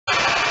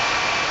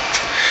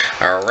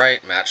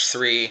Alright, match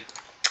 3,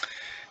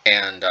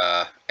 and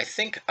I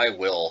think I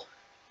will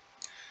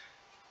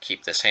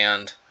keep this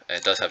hand.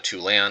 It does have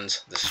 2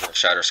 lands. This is a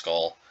Shatter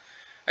Skull.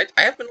 I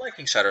have been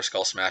liking Shatter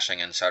Skull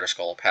Smashing and Shatter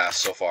Skull Pass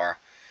so far,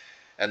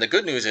 and the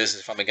good news is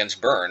if I'm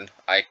against Burn,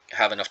 I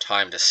have enough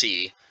time to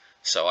see,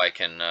 so I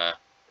can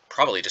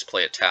probably just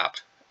play it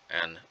tapped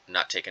and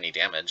not take any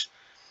damage,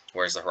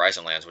 whereas the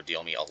Horizon lands would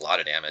deal me a lot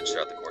of damage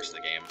throughout the course of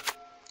the game.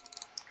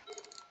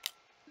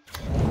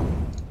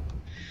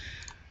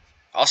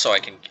 Also, I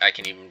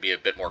can even be a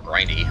bit more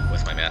grindy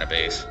with my mana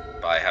base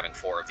by having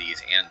 4 of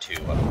these and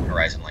 2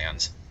 Horizon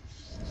lands.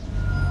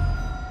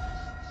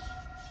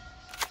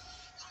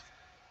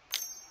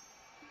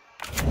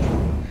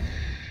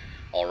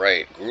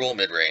 Alright, Gruul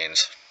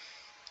mid-range.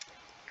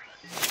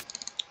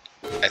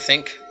 I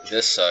think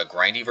this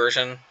grindy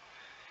version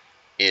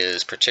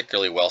is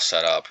particularly well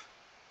set up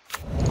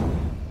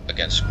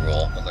against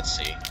Gruul, but let's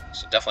see.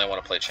 So definitely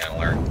want to play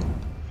Channeler.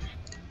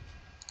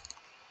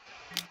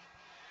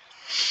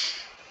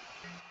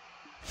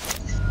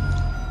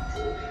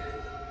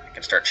 I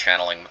can start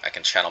channeling, I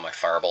can channel my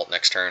Firebolt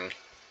next turn.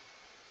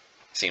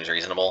 Seems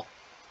reasonable.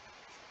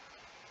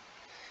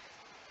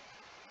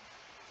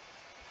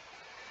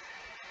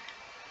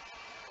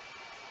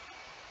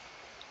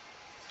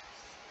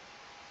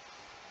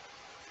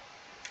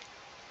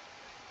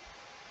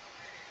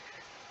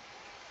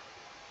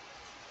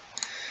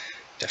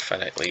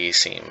 Definitely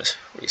seems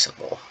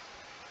reasonable.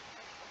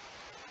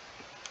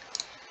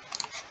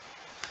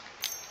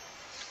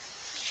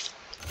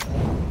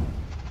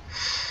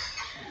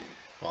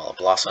 Wall of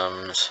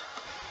Blossoms.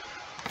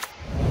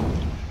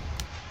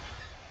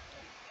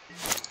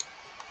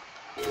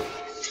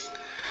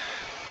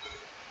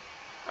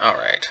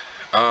 Alright.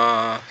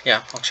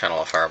 Yeah, I'll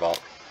channel a Firebolt.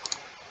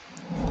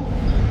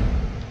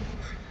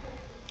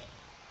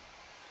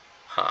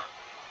 Huh.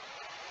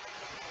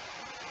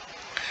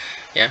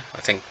 Yeah,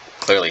 I think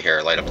clearly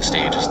here, Light Up the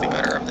Stage is the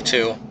better of the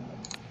 2.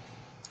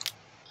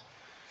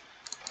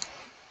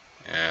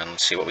 And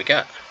let's see what we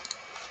get.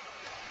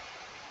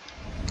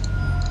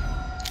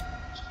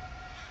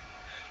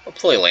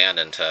 Hopefully land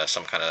into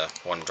some kind of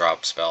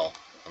 1-drop spell.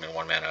 I mean,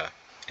 1 mana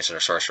instant or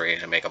sorcery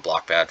to make a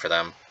block bad for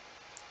them.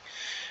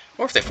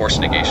 Or if they force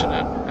negation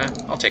it,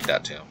 I'll take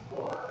that too.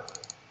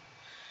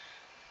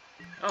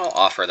 I'll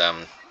offer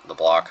them the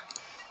block.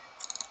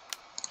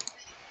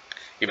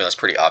 Even though it's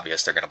pretty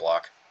obvious they're going to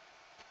block.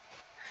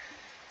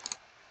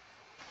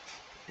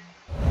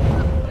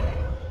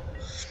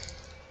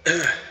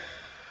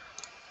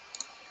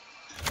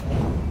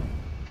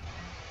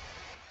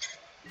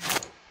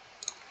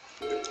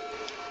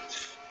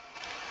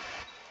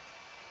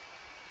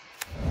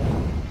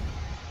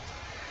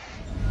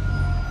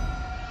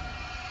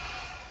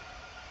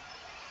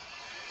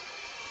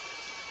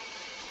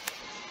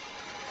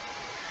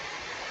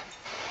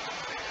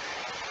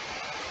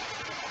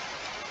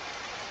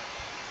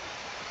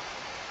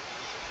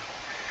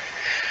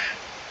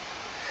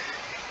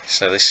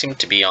 So they seem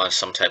to be on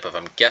some type of,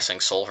 I'm guessing,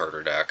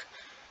 Soulherder deck.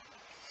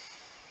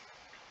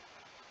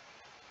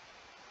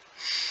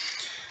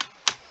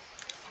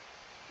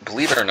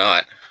 Believe it or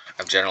not,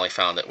 I've generally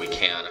found that we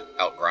can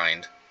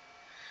outgrind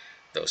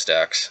those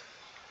decks.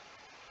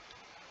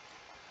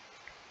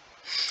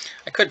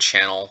 I could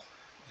channel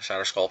the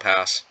Shatter Skull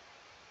Pass.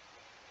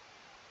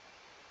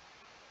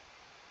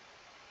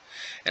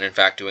 And in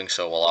fact, doing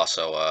so will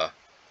also,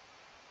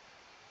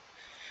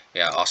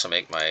 also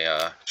make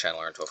my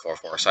Channeler into a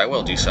 4/4. So I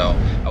will do so.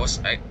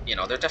 You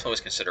know, there definitely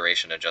was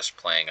consideration of just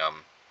playing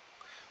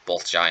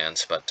both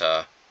Giants, but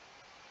gonna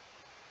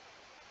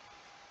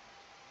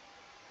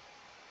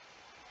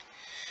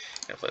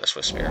play the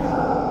Swift Spear.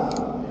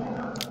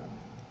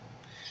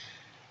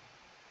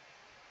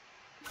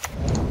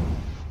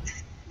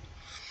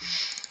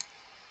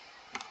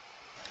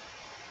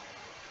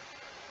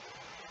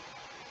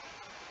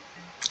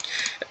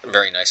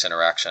 Very nice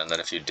interaction that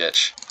if you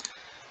ditch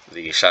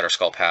the Shatter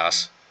Skull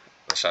Pass,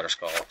 the Shatter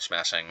Skull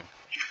Smashing,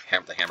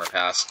 the Hammer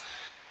Pass,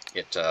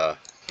 it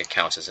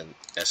counts as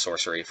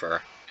sorcery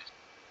for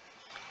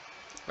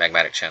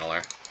Magmatic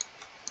Channeler.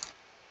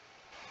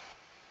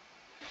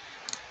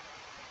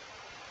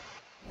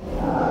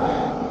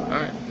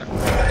 Alright, not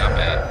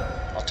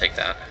bad. I'll take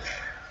that.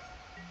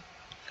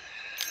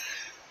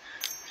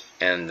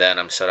 And then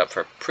I'm set up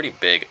for a pretty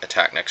big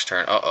attack next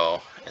turn.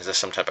 Uh-oh, is this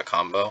some type of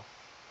combo?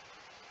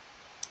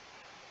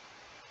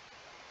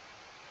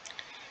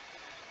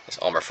 As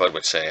Elmer Fudd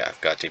would say,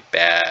 I've got a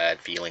bad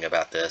feeling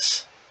about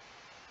this.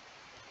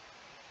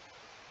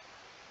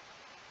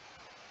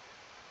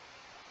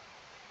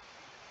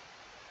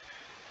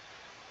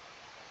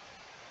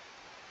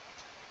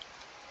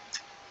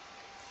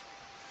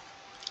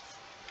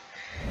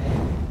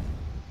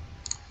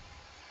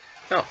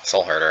 Oh,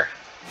 Soulherder.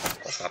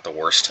 That's not the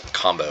worst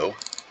combo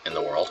in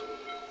the world.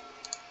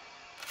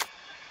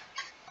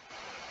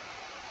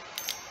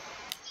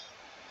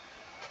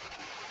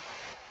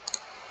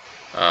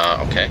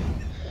 Okay.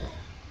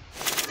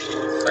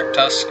 Dark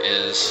Tusk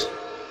is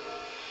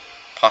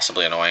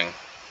possibly annoying.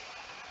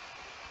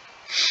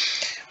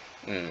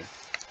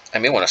 I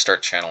may want to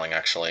start channeling,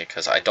 actually,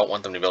 because I don't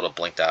want them to be able to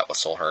blink that with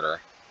Soulherder.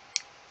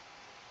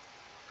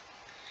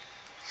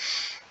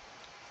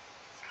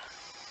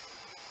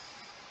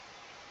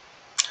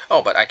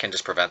 Oh, but I can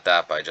just prevent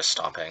that by just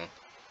stomping.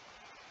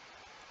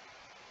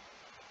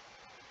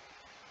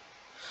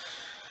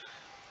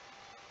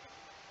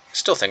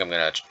 Still think I'm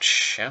going to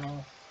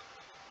channel.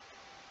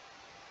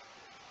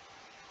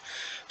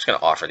 I'm just going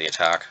to offer the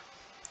attack.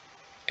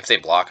 If they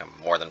block, I'm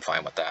more than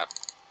fine with that.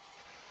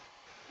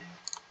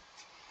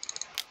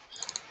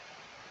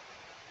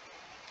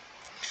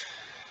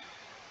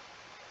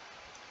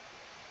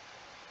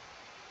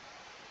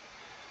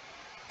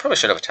 Probably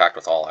should have attacked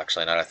with all,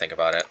 actually, now that I think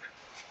about it.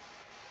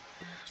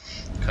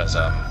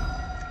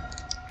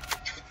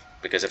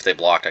 Because if they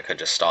blocked, I could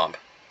just stomp.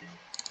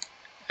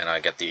 And I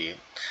get the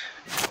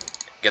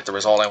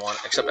result I want.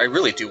 Except I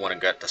really do want to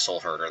get the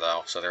Soulherder,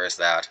 though, so there is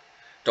that.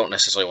 Don't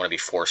necessarily want to be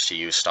forced to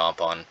use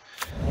Stomp on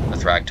the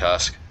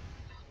Thragtusk.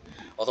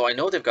 Although I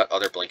know they've got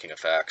other blinking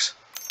effects.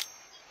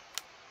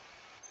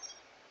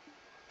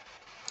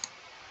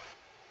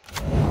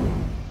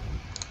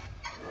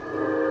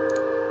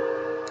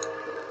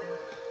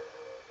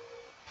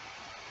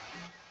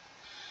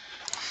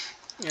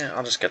 Yeah,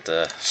 I'll just get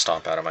the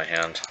Stomp out of my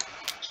hand.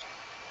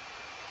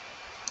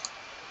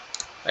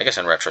 I guess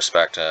in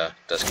retrospect, it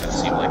does kind of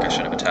seem like I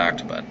should have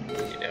attacked, but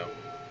you do.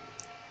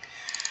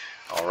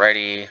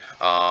 Alrighty,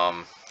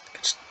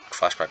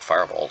 Flashback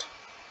Firebolt.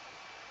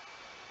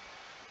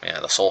 Yeah,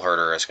 the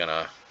Soulherder is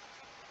gonna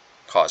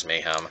cause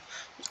mayhem.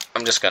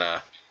 I'm just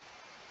gonna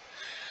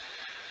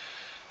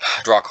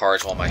draw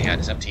cards while my hand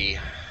is empty,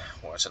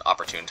 or it's an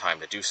opportune time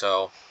to do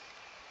so.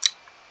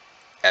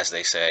 As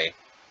they say,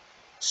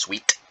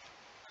 sweet.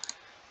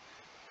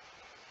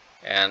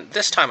 And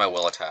this time I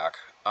will attack.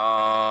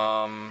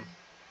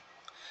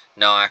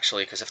 No,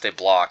 actually, because if they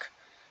block,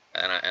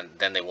 and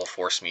then they will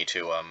force me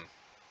to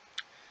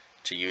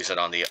use it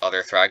on the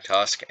other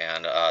Thragtusk,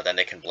 and then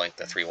they can blink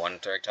the 3/1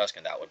 Thragtusk,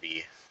 and that would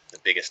be the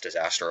biggest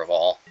disaster of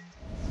all.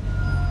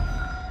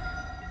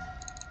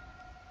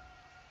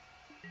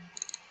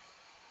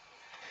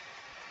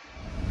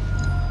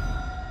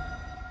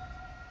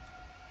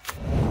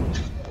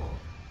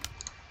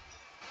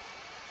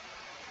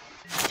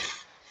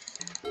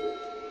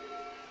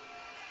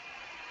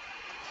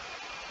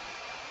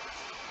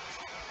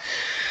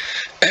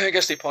 I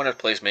guess the opponent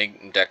plays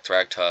main deck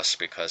Thragtusk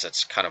because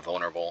it's kind of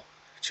vulnerable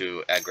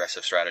to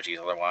aggressive strategies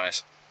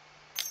otherwise.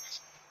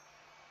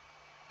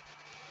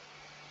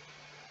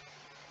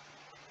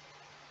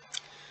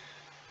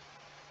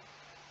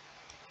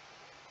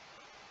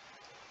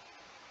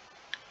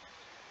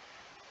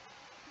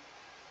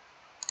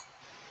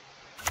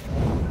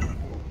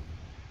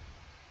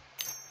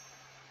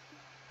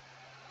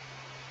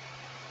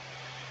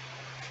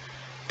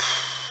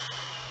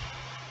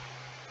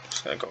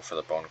 I'm going to go for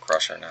the Bone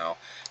Crusher now,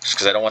 just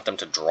because I don't want them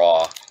to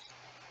draw.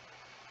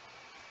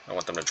 I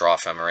want them to draw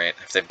Ephemerate.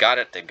 If they've got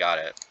it, they've got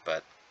it,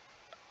 but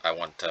I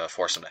want to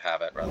force them to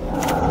have it rather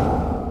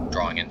than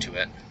drawing into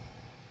it.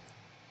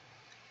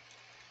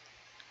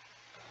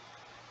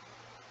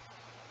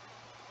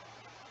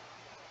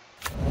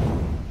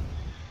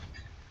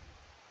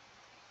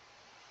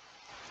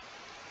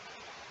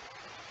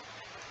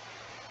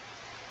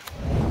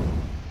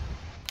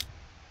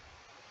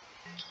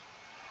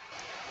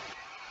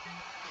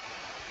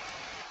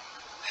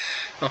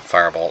 Oh,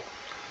 Firebolt.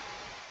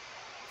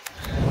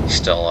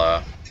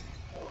 Still,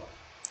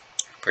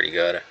 pretty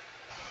good.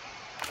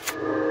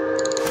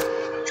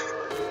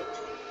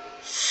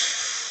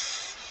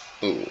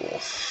 Ooh.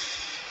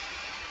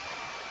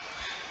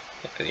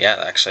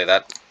 Yeah, actually,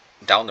 that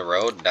down the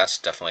road, that's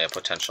definitely a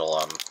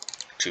potential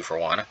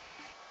 2-for-1.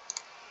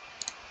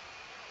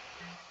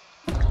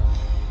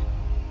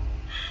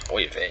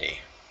 Oy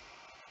vey.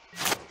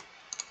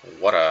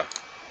 What a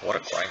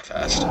grind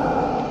fest.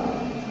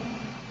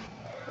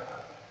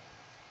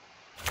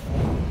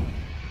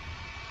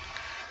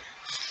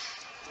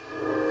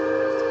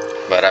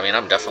 But I mean,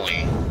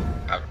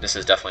 this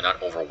is definitely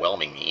not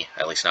overwhelming me,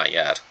 at least not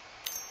yet.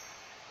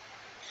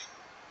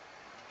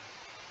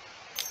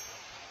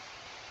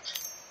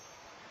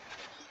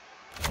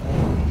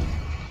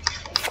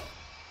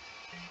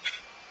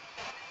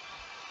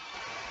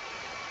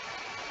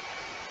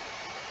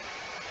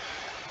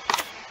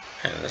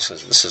 And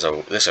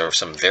these are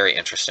some very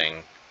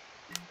interesting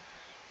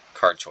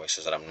card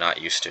choices that I'm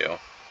not used to.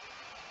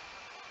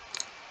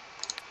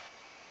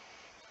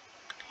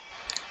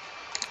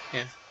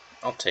 Yeah,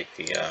 I'll take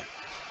the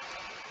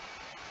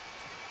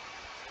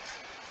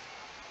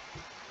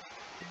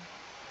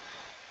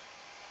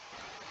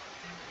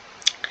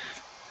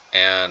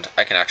and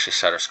I can actually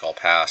Shatter Skull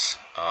pass.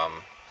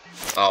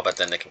 Oh, but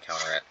then they can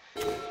counter it.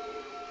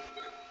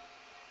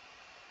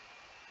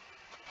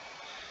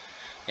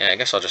 Yeah, I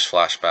guess I'll just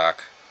flash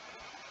back.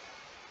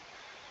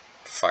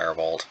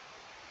 Firebolt.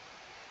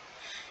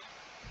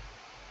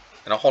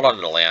 And I'll hold on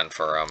to the land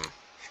for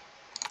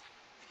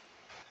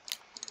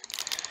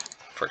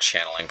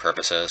channeling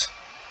purposes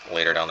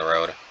later down the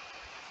road.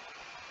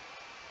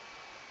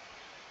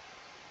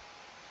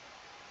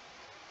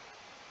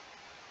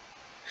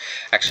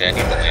 Actually, I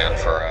need the land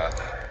for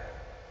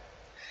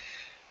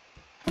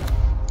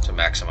to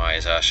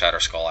maximize Shatter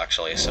Skull,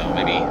 actually, so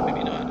maybe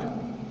not.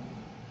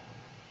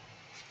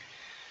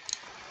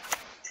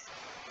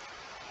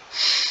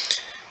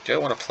 Do I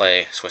want to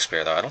play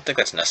Swiftspear, though? I don't think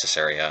that's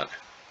necessary yet.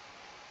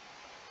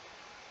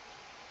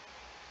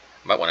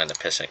 Might want to end up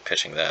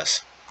pitching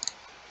this.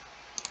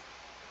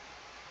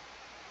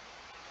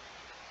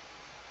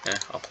 Yeah,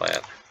 I'll play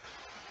it.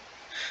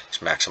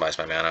 Just maximize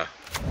my mana.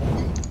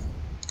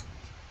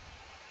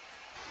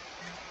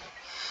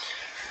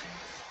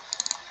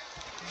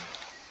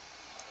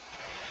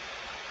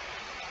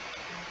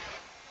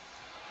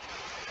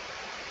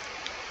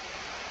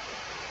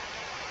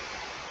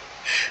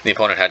 The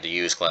opponent had to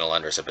use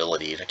Glenalender's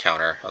ability to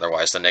counter,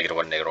 otherwise the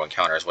 -1/-1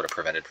 counters would have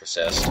prevented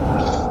Persist.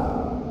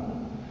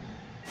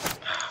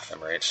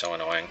 Ephemerate, so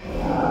annoying.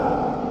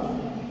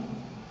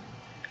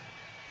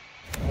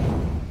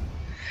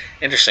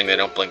 Interesting they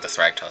don't blink the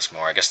Thragtusk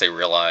more. I guess they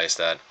realize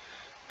that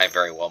I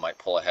very well might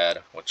pull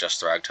ahead with just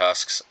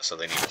Thragtusks, so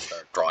they need to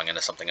start drawing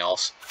into something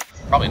else.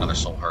 Probably another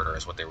Soulherder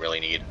is what they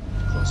really need to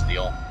close the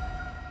deal.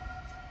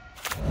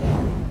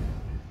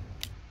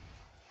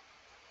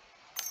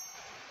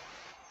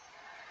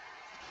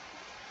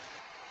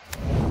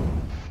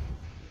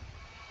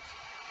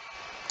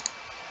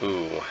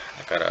 Ooh,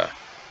 I got a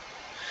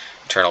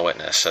Eternal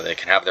Witness, so they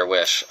can have their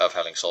wish of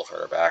having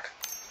Soulherder back.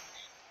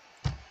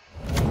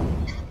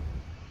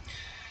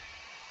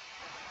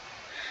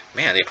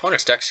 Man, the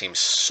opponent's deck seems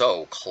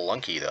so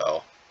clunky,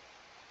 though.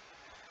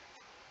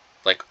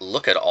 Like,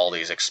 look at all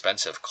these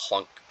expensive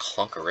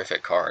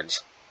clunkerific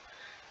cards.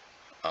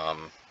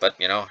 But,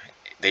 you know,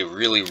 they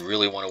really,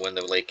 really want to win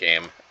the late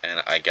game,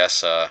 and I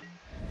guess, you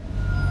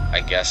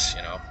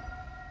know,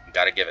 you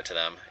gotta give it to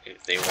them.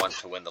 If they want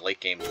to win the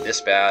late game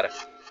this bad,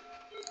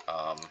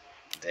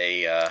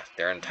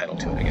 they're entitled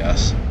to it, I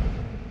guess.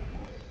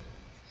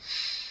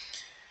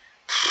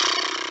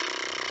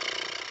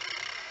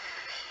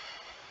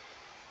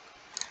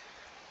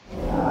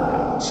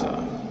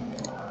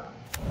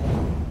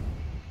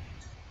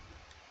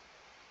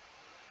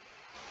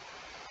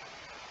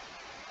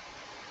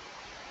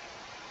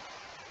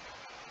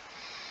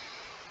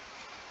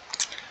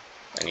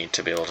 I need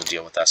to be able to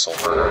deal with that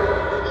Soulherder.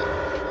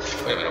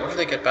 Wait a minute, what did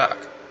they get back?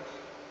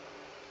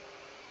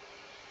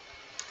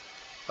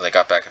 Oh, they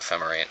got back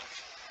Ephemerate.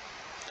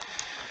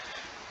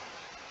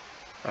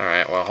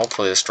 Alright, well,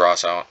 hopefully this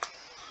draws out.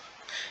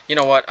 You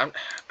know what? I'm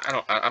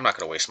not going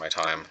to waste my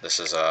time. This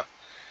is I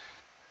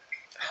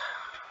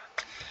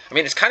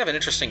mean, it's kind of an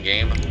interesting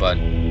game, but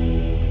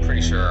I'm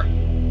pretty sure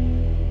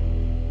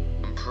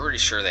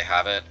they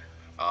have it.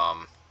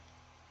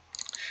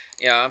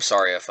 Yeah, I'm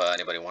sorry if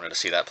anybody wanted to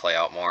see that play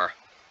out more.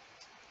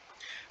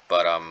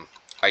 But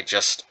it's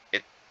just,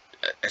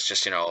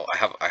 you know,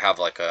 I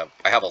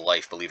have a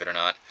life, believe it or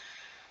not,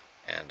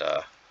 and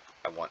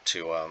I want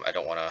to I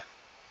don't want to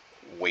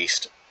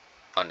waste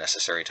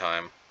unnecessary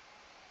time.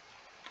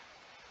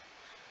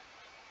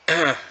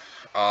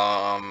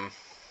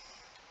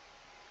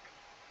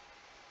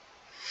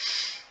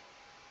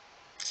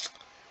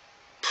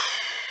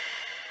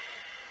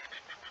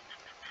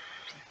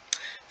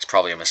 It's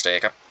probably a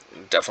mistake.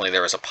 Definitely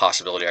there was a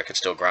possibility I could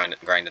still grind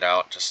it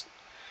out.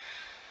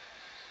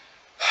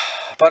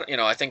 But you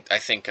know, I think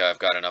I've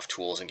got enough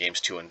tools in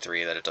games 2 and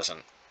 3 that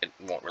it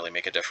won't really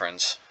make a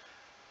difference.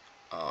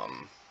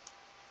 I'm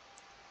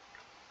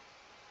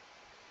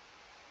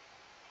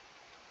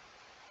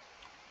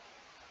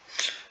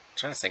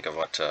trying to think of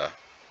what to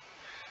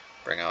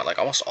bring out. Like,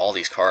 almost all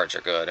these cards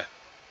are good. I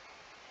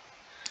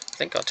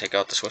think I'll take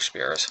out the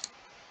Swiftspears.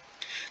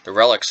 The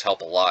relics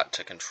help a lot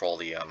to control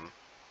the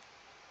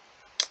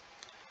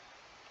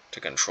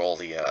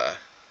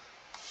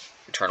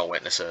Eternal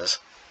Witnesses.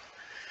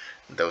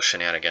 Those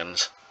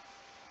shenanigans.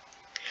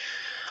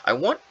 I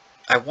want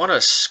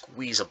to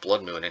squeeze a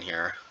Blood Moon in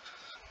here.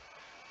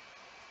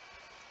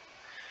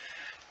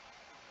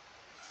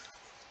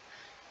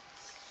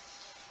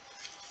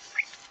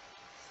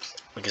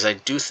 Because I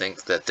do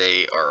think that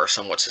they are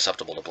somewhat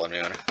susceptible to Blood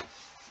Moon.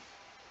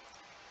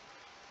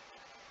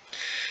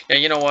 Yeah,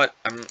 you know what?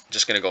 I'm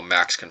just going to go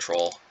max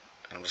control.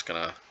 And I'm just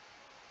going to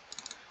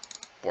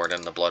board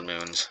in the Blood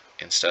Moons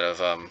instead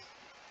of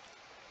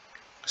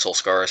Soul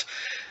Scars.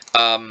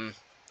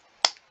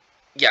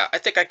 Yeah, I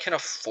think I can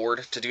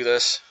afford to do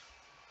this.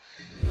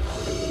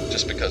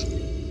 Just because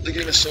the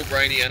game is so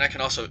grindy, and I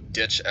can also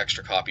ditch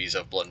extra copies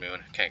of Blood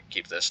Moon. Can't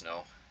keep this,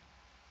 no.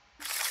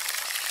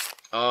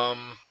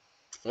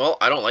 Well,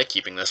 I don't like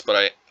keeping this,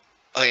 but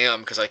I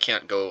am, because I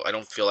can't go, I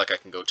don't feel like I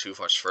can go too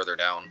much further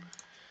down.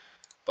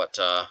 But,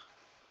 the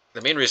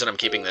main reason I'm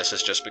keeping this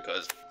is just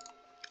because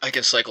I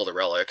can cycle the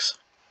relics.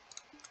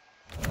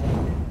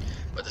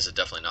 But this is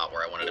definitely not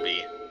where I wanted to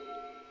be.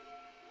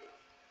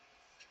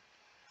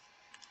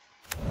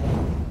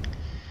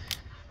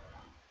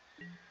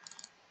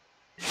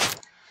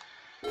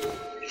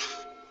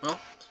 Well, I'm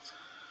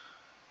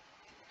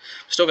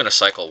still going to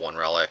cycle one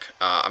relic.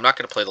 I'm not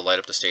going to play the Light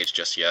Up the Stage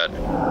just yet.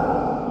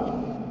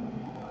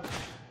 I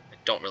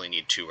don't really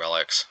need 2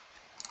 relics.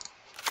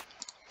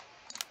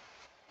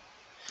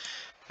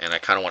 and I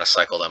kind of want to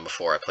cycle them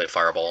before I play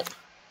Firebolt.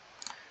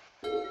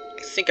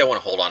 I think I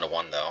want to hold on to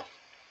one, though.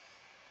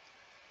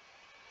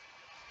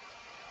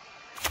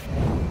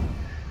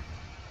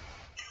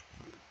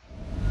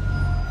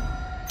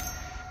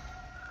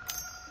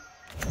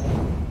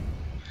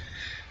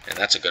 And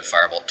that's a good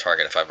Firebolt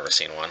target if I've ever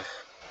seen one.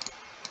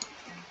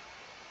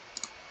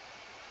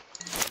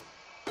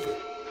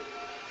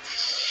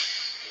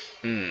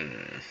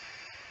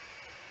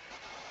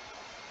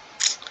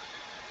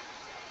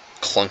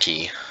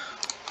 Clunky.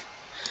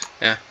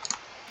 Yeah.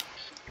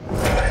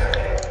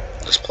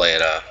 I'll just play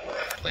it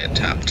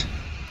tapped.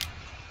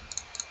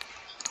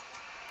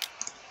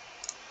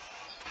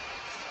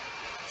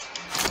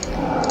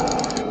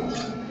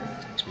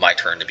 It's my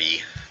turn to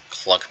be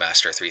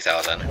Clunkmaster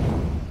 3000.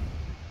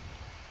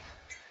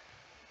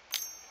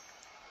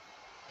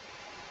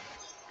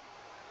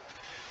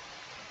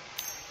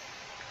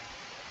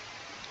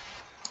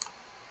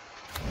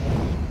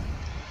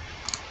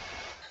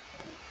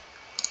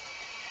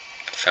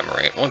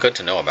 Ephemerate. Well, good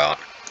to know about.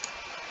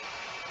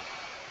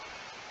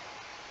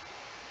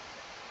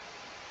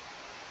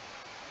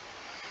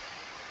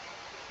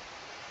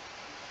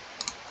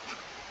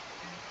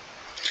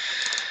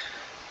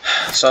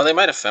 So they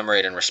might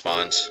ephemerate in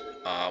response.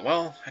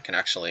 Well, I can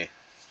actually...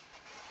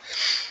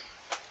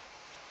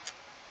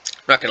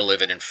 I'm not going to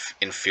live it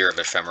in fear of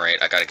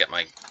ephemerate. I gotta get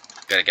my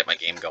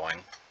game going.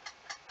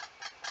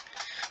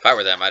 If I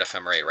were them, I'd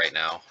ephemerate right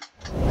now.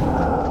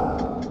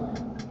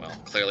 Well,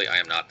 clearly I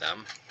am not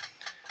them.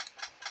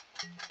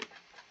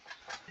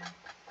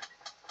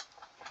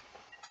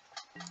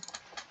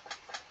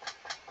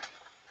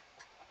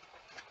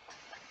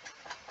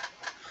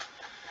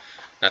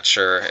 Not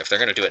sure if they're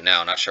going to do it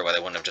now. Not sure why they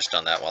wouldn't have just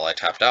done that while I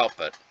tapped out,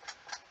 but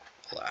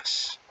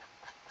alas.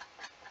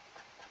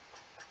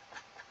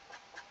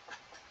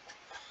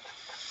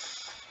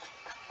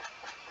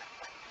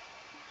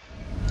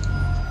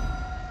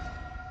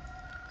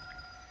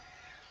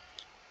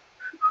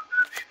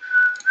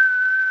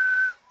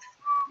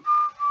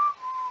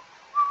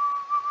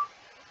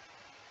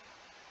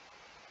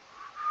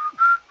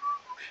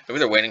 Maybe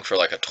they're waiting for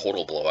like a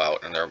total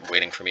blowout and they're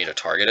waiting for me to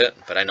target it,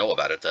 but I know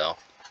about it though.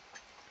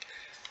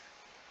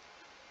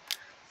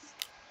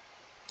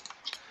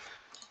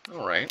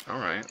 Alright,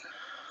 alright.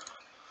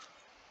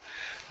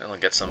 Then I'll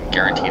get some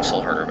guaranteed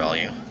Soulherder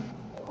value.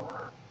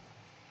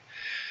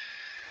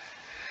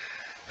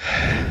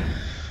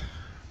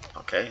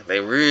 Okay, they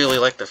really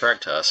like the Frag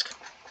Tusk.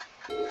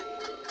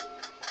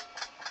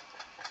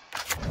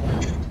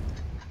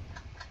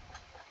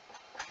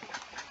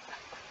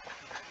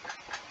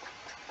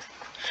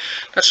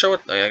 Not sure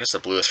what... I guess the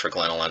blue is for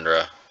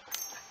Glenalendra.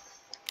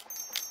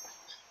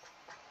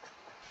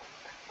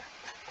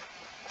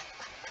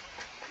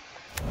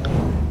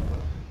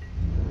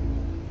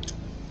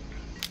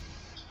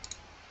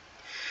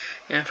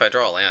 Yeah, if I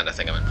draw a land, I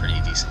think I'm in pretty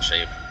decent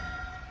shape.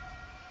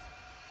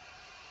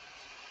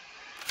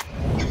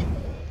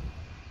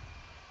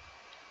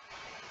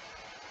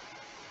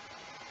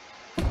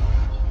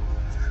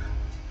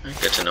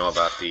 Good to know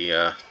about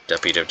the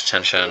Deputy of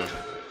Detention.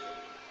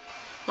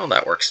 Well,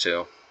 that works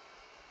too.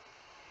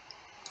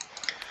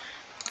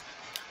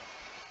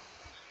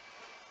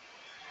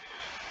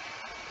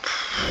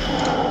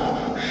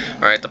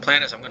 Alright, the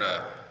plan is I'm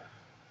gonna...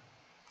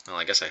 Well,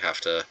 I guess I have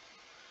to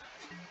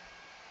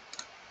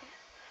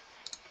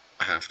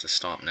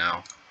stomp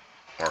now,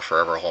 or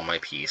forever hold my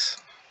peace.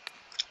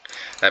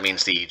 That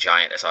means the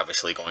giant is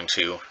obviously going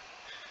to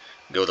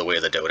go the way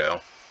of the dodo.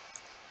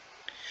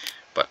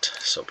 But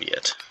so be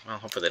it. Well,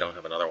 hopefully they don't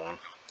have another one.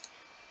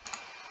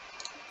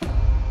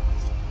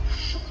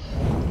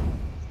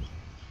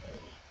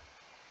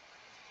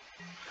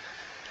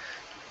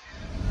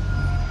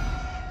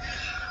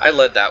 I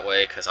led that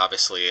way because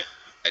obviously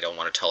I don't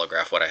want to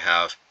telegraph what I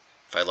have.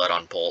 If I led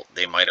on Bolt,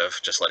 they might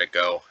have just let it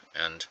go,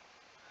 and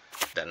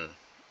then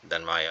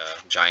my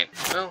giant...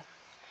 Well,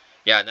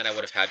 yeah, and then I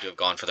would have had to have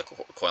gone for the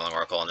Coiling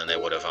Oracle, and then they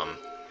would have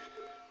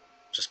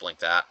just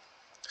blinked that.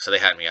 So they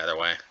had me either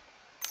way.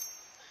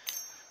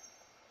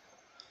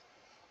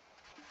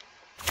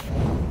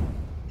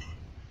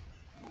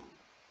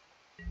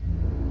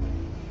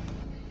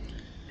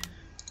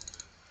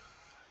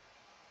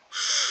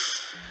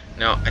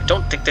 Now, I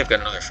don't think they've got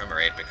another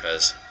Ephemerate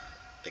because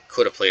they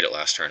could have played it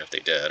last turn if they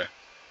did.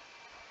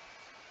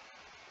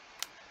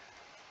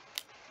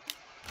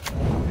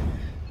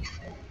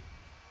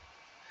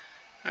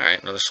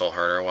 Alright, another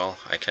Soulherder. Well,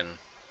 I can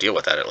deal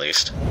with that at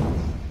least.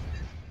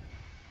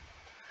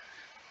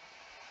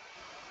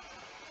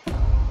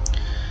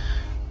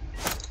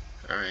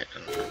 Alright.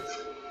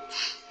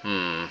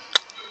 Man,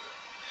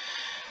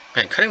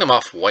 cutting them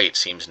off white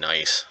seems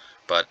nice,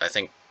 but I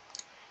think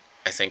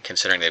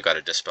considering they've got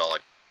a Dispel, I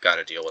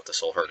gotta deal with the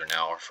Soulherder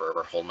now or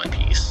forever hold my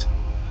peace.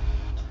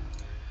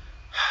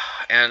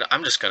 And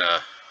I'm just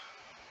gonna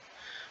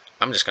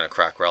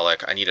crack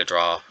Relic. I need to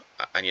draw.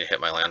 I need to hit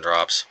my land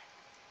drops.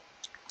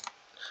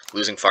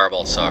 Losing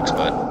Fireball sucks,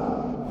 but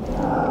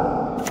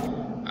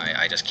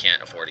I just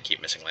can't afford to keep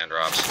missing land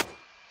drops.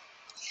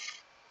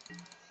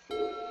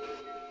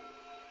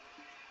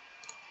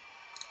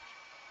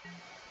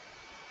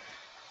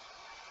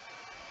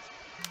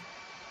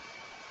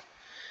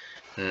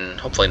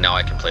 Hopefully now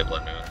I can play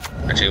Blood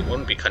Moon. Actually, it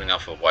wouldn't be cutting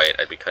off of white,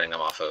 I'd be cutting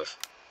them off of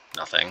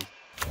nothing.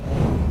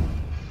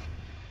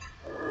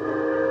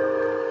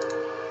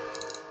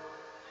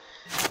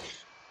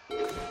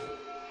 I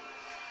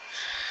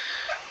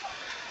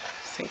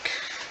think...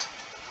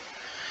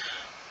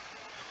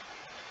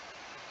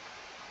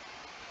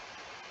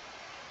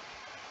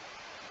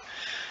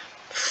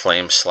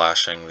 Flame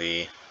slashing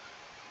the...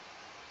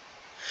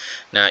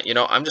 Nah, you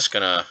know, I'm just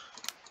gonna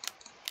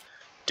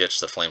ditch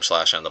the Flame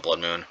Slash and the Blood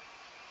Moon.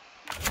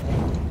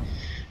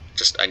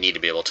 I need to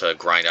be able to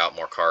grind out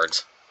more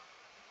cards.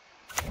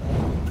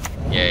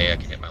 Yay, I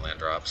can hit my land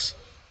drops.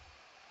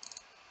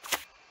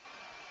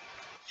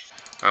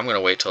 I'm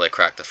gonna wait till they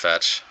crack the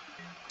fetch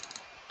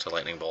to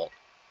Lightning Bolt.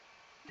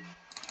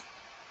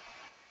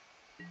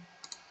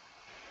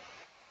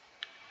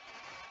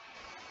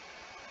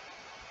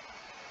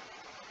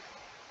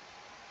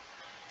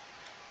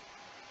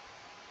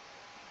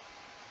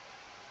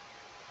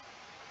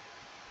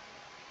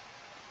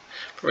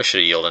 Probably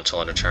should have yielded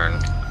until end of turn,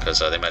 because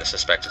they might have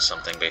suspected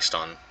something based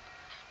on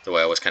the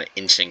way I was kind of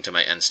inching to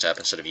my end step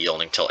instead of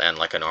yielding till end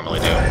like I normally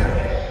do.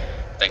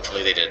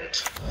 Thankfully they didn't,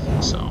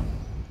 so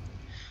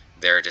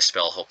their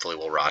Dispel hopefully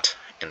will rot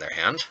in their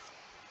hand.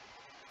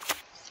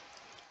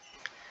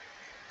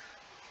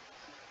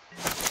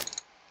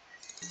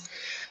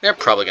 They're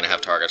probably going to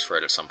have targets for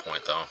it at some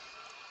point, though.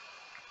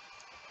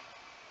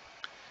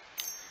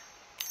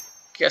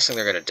 Guessing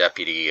they're going to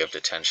Deputy of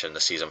Detention the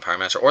Season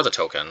Pyromancer, or the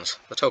tokens.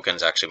 The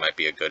tokens actually might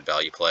be a good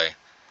value play,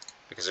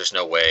 because there's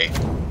no way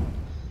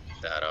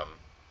that,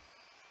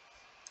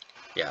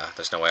 yeah,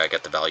 there's no way I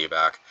get the value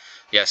back.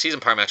 Yeah,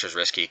 Season Pyromancer is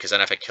risky, because then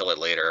if I kill it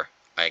later,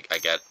 I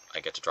get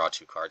to draw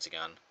 2 cards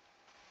again.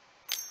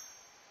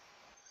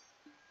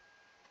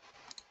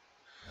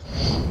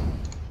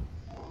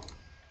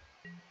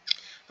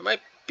 I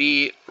might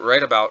be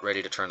right about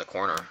ready to turn the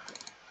corner.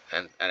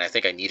 And I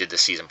think I needed the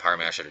Season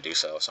Pyromancer to do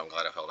so, so I'm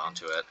glad I held on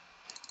to it.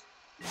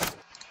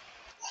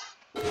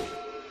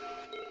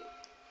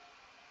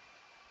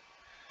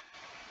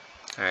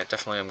 Alright,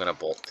 definitely I'm going to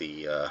bolt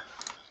the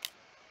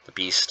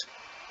Beast.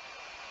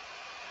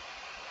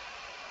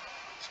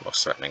 It's the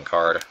most threatening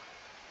card.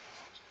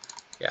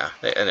 Yeah,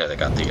 I know they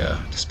got the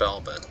Dispel,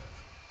 but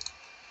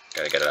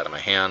gotta get it out of my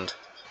hand.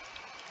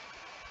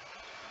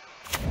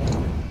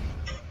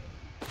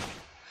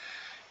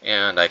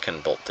 And I can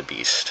bolt the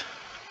Beast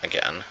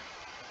again.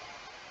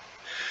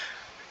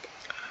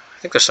 I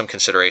think there's some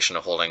consideration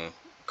of holding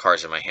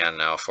cards in my hand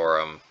now for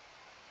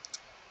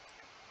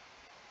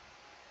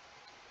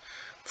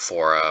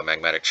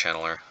Magmatic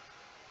Channeler.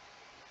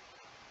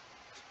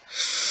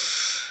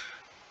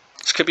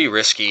 This could be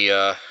risky.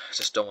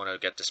 Just don't want to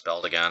get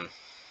dispelled again.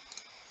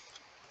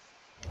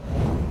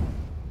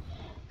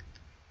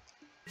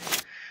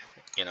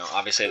 You know,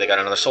 obviously they got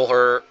another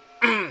Soulherder.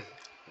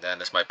 Then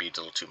this might be a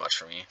little too much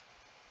for me.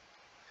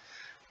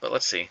 But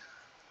let's see.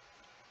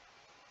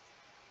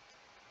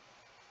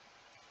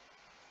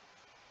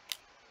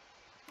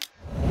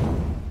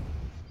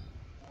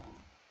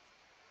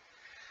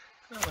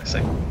 Well, looks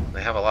like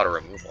they have a lot of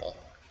removal.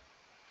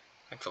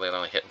 Thankfully, they're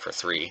only hitting for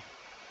 3.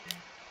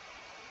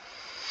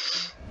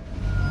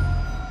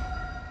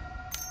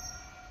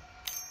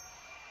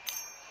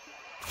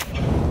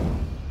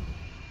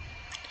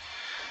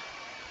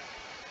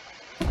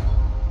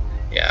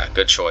 Yeah,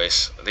 good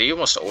choice. They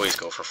almost always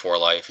go for 4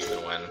 life,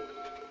 even when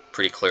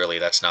pretty clearly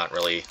that's not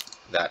really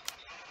that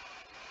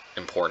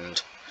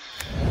important.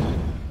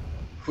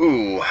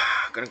 Ooh,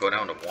 I'm gonna go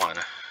down to 1.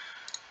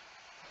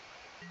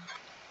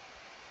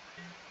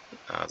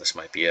 This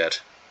might be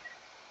it.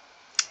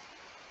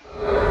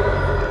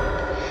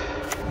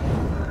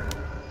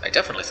 I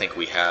definitely think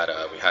we had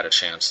a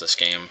chance this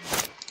game.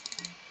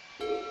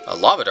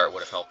 Lava Dart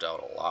would have helped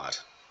out a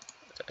lot.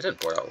 I didn't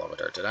board out Lava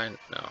Dart, did I?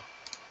 No.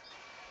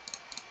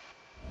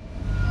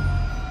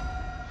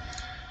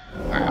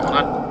 Alright, I'm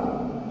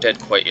not dead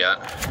quite yet.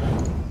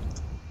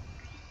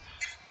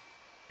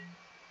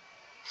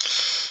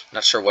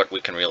 Not sure what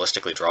we can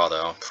realistically draw,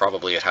 though.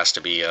 Probably it has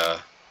to be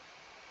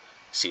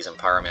Season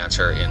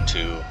Pyromancer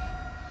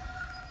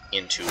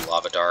into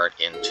Lava Dart,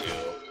 into...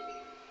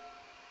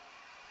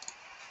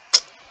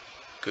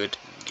 Good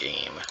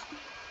game.